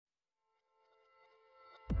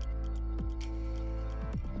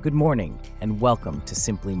Good morning, and welcome to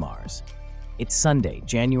Simply Mars. It's Sunday,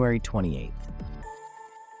 January 28th.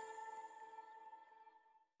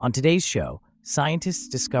 On today's show, scientists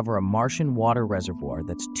discover a Martian water reservoir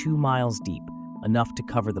that's 2 miles deep, enough to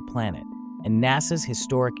cover the planet, and NASA's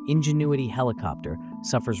historic Ingenuity helicopter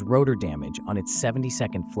suffers rotor damage on its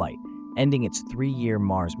 72nd flight, ending its 3-year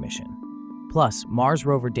Mars mission. Plus, Mars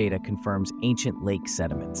rover data confirms ancient lake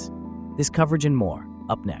sediments. This coverage and more,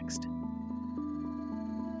 up next.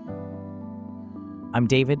 I'm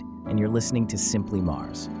David, and you're listening to Simply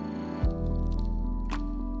Mars.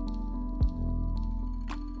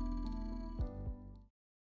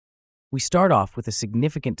 We start off with a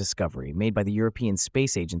significant discovery made by the European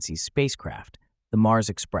Space Agency's spacecraft, the Mars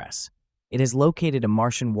Express. It has located a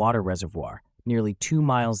Martian water reservoir nearly 2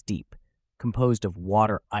 miles deep, composed of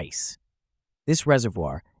water ice. This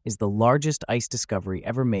reservoir is the largest ice discovery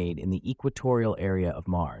ever made in the equatorial area of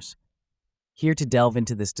Mars. Here to delve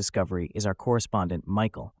into this discovery is our correspondent,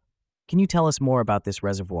 Michael. Can you tell us more about this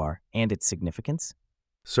reservoir and its significance?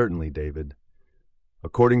 Certainly, David.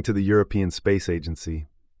 According to the European Space Agency,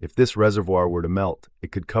 if this reservoir were to melt,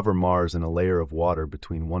 it could cover Mars in a layer of water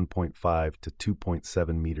between 1.5 to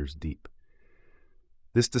 2.7 meters deep.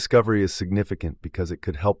 This discovery is significant because it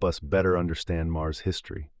could help us better understand Mars'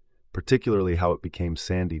 history, particularly how it became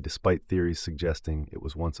sandy despite theories suggesting it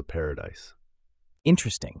was once a paradise.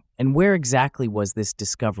 Interesting. And where exactly was this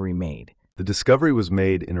discovery made? The discovery was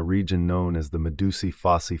made in a region known as the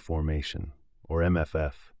Medusae-Fossae Formation, or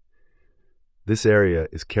MFF. This area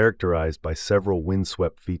is characterized by several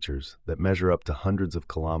windswept features that measure up to hundreds of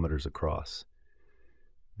kilometers across.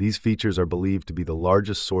 These features are believed to be the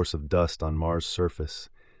largest source of dust on Mars' surface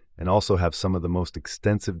and also have some of the most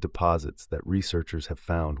extensive deposits that researchers have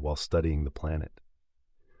found while studying the planet.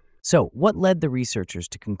 So, what led the researchers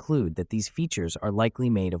to conclude that these features are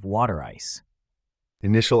likely made of water ice?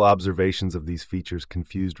 Initial observations of these features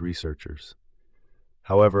confused researchers.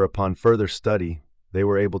 However, upon further study, they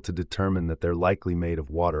were able to determine that they're likely made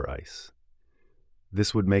of water ice.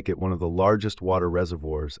 This would make it one of the largest water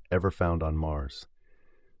reservoirs ever found on Mars.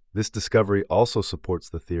 This discovery also supports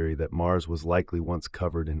the theory that Mars was likely once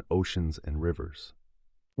covered in oceans and rivers.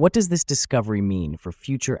 What does this discovery mean for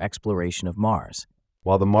future exploration of Mars?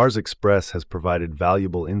 While the Mars Express has provided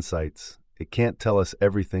valuable insights, it can't tell us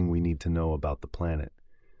everything we need to know about the planet.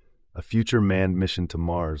 A future manned mission to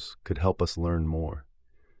Mars could help us learn more.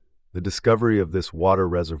 The discovery of this water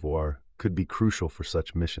reservoir could be crucial for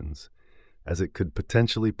such missions, as it could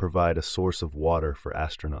potentially provide a source of water for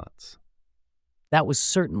astronauts. That was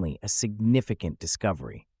certainly a significant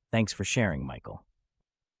discovery. Thanks for sharing, Michael.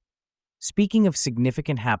 Speaking of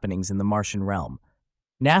significant happenings in the Martian realm,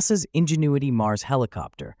 NASA's Ingenuity Mars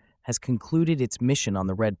helicopter has concluded its mission on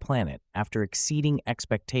the Red Planet after exceeding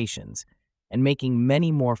expectations and making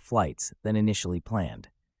many more flights than initially planned.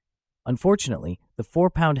 Unfortunately, the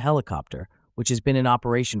 4-pound helicopter, which has been in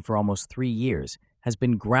operation for almost 3 years, has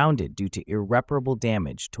been grounded due to irreparable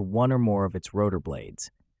damage to one or more of its rotor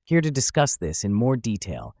blades. Here to discuss this in more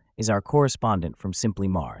detail is our correspondent from Simply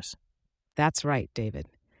Mars. That's right, David.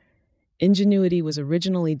 Ingenuity was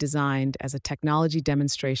originally designed as a technology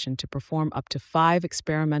demonstration to perform up to 5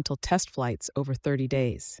 experimental test flights over 30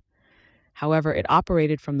 days. However, it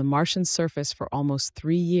operated from the Martian surface for almost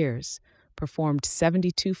 3 years, performed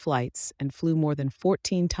 72 flights, and flew more than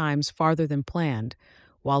 14 times farther than planned,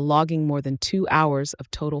 while logging more than 2 hours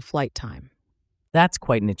of total flight time. That's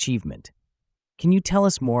quite an achievement. Can you tell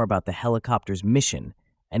us more about the helicopter's mission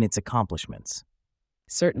and its accomplishments?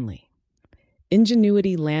 Certainly.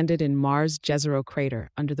 Ingenuity landed in Mars' Reservoir crater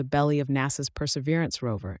under the belly of NASA's Perseverance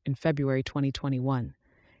rover in February 2021.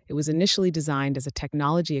 It was initially designed as a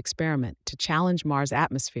technology experiment to challenge Mars'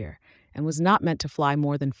 atmosphere and was not meant to fly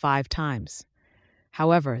more than 5 times.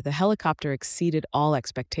 However, the helicopter exceeded all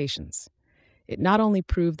expectations. It not only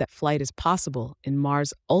proved that flight is possible in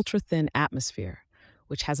Mars' ultra-thin atmosphere,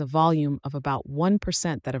 which has a volume of about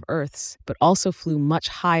 1% that of Earth's, but also flew much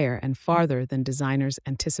higher and farther than designers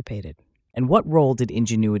anticipated. And what role did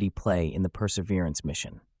Ingenuity play in the Perseverance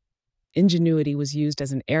mission? Ingenuity was used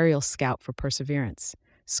as an aerial scout for Perseverance,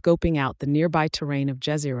 scoping out the nearby terrain of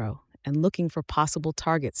Reservoir and looking for possible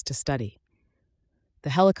targets to study. The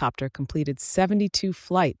helicopter completed 72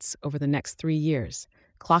 flights over the next 3 years,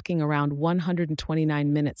 clocking around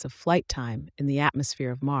 129 minutes of flight time in the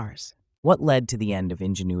atmosphere of Mars. What led to the end of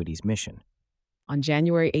Ingenuity's mission? On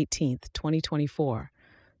January 18, 2024,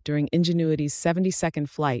 during Ingenuity's 72nd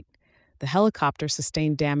flight, the helicopter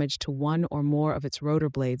sustained damage to one or more of its rotor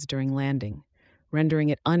blades during landing, rendering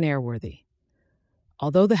it unairworthy.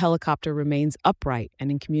 Although the helicopter remains upright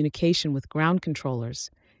and in communication with ground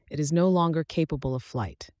controllers, It is no longer capable of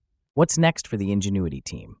flight. What's next for the Ingenuity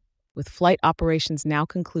team? With flight operations now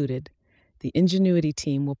concluded, the Ingenuity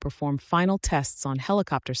team will perform final tests on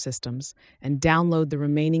helicopter systems and download the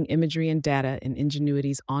remaining imagery and data in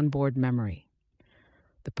Ingenuity's onboard memory.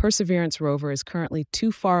 The Perseverance rover is currently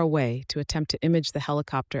too far away to attempt to image the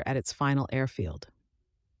helicopter at its final airfield.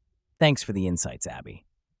 Thanks for the insights, Abby.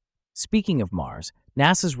 Speaking of Mars,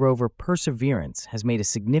 NASA's rover Perseverance has made a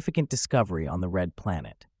significant discovery on the red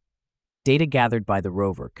planet. Data gathered by the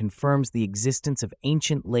rover confirms the existence of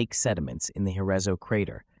ancient lake sediments in the Reservoir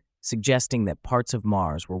crater, suggesting that parts of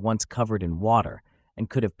Mars were once covered in water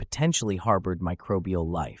and could have potentially harbored microbial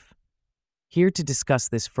life. Here to discuss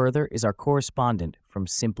this further is our correspondent from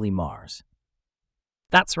Simply Mars.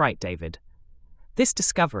 That's right, David. This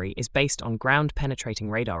discovery is based on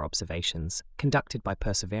ground-penetrating radar observations conducted by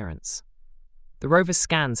Perseverance. The rover's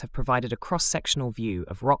scans have provided a cross-sectional view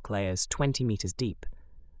of rock layers 20 meters deep,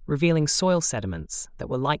 revealing soil sediments that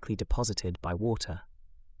were likely deposited by water.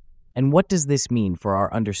 And what does this mean for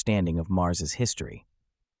our understanding of Mars's history?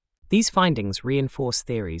 These findings reinforce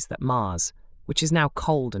theories that Mars, which is now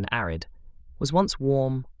cold and arid, was once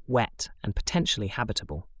warm, wet, and potentially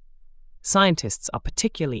habitable. Scientists are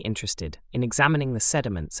particularly interested in examining the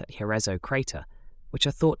sediments at Reservoir crater, which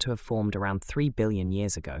are thought to have formed around 3 billion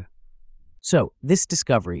years ago. So, this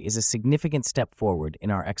discovery is a significant step forward in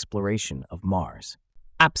our exploration of Mars.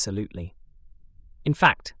 Absolutely. In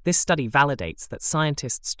fact, this study validates that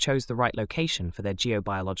scientists chose the right location for their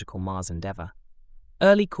geobiological Mars endeavor.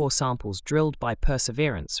 Early core samples drilled by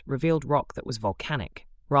Perseverance revealed rock that was volcanic,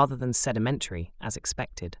 rather than sedimentary, as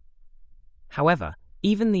expected. However,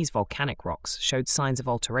 even these volcanic rocks showed signs of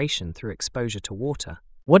alteration through exposure to water.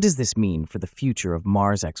 What does this mean for the future of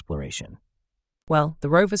Mars exploration? Well, the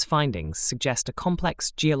rover's findings suggest a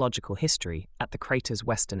complex geological history at the crater's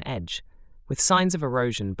western edge, with signs of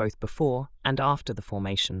erosion both before and after the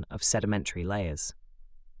formation of sedimentary layers.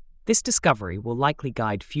 This discovery will likely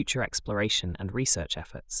guide future exploration and research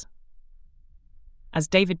efforts. As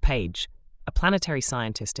David Page, a planetary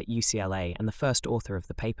scientist at UCLA and the first author of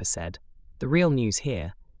the paper, said, "The real news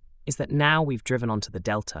here is that now we've driven onto the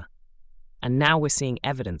delta, and now we're seeing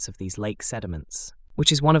evidence of these lake sediments,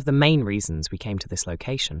 which is one of the main reasons we came to this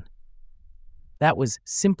location." That was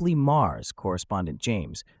Simply Mars correspondent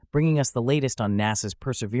James, bringing us the latest on NASA's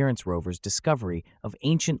Perseverance rover's discovery of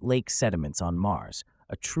ancient lake sediments on Mars,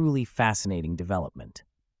 a truly fascinating development.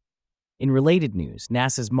 In related news,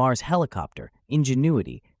 NASA's Mars helicopter,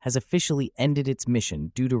 Ingenuity, has officially ended its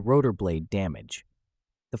mission due to rotor blade damage.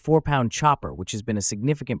 The 4-pound chopper, which has been a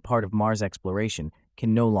significant part of Mars exploration,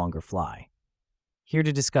 can no longer fly. Here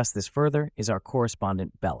to discuss this further is our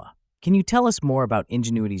correspondent, Bella. Can you tell us more about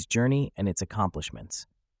Ingenuity's journey and its accomplishments?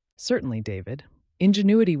 Certainly, David.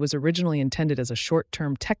 Ingenuity was originally intended as a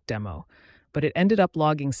short-term tech demo, but it ended up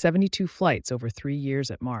logging 72 flights over 3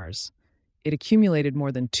 years at Mars. It accumulated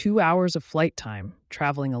more than 2 hours of flight time,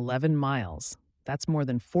 traveling 11 miles. That's more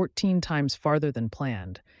than 14 times farther than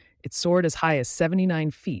planned. It soared as high as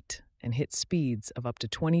 79 feet and hit speeds of up to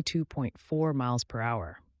 22.4 miles per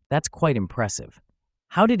hour. That's quite impressive.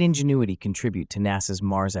 How did Ingenuity contribute to NASA's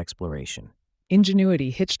Mars exploration?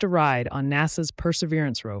 Ingenuity hitched a ride on NASA's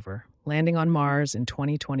Perseverance rover, landing on Mars in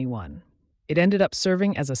 2021. It ended up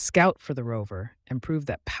serving as a scout for the rover and proved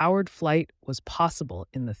that powered flight was possible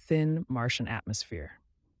in the thin Martian atmosphere.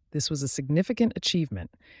 This was a significant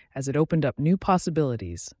achievement as it opened up new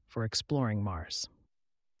possibilities for exploring Mars.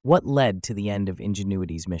 What led to the end of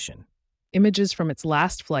Ingenuity's mission? Images from its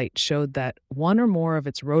last flight showed that one or more of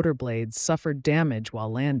its rotor blades suffered damage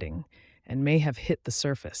while landing and may have hit the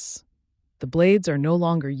surface. The blades are no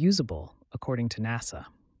longer usable, according to NASA.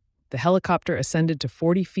 The helicopter ascended to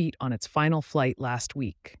 40 feet on its final flight last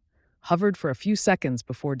week, hovered for a few seconds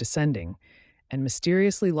before descending, and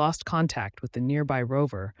mysteriously lost contact with the nearby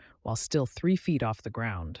rover while still 3 feet off the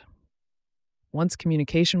ground. Once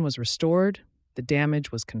communication was restored, the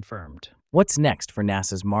damage was confirmed. What's next for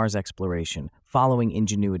NASA's Mars exploration following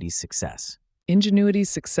Ingenuity's success? Ingenuity's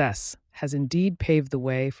success has indeed paved the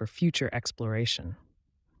way for future exploration.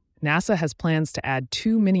 NASA has plans to add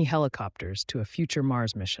 2 mini helicopters to a future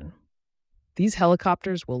Mars mission. These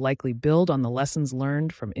helicopters will likely build on the lessons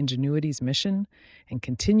learned from Ingenuity's mission and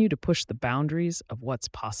continue to push the boundaries of what's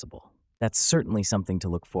possible. That's certainly something to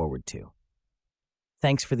look forward to.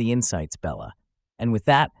 Thanks for the insights, Bella. And with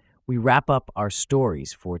that, we wrap up our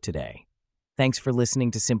stories for today. Thanks for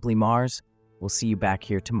listening to Simply Mars. We'll see you back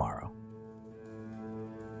here tomorrow.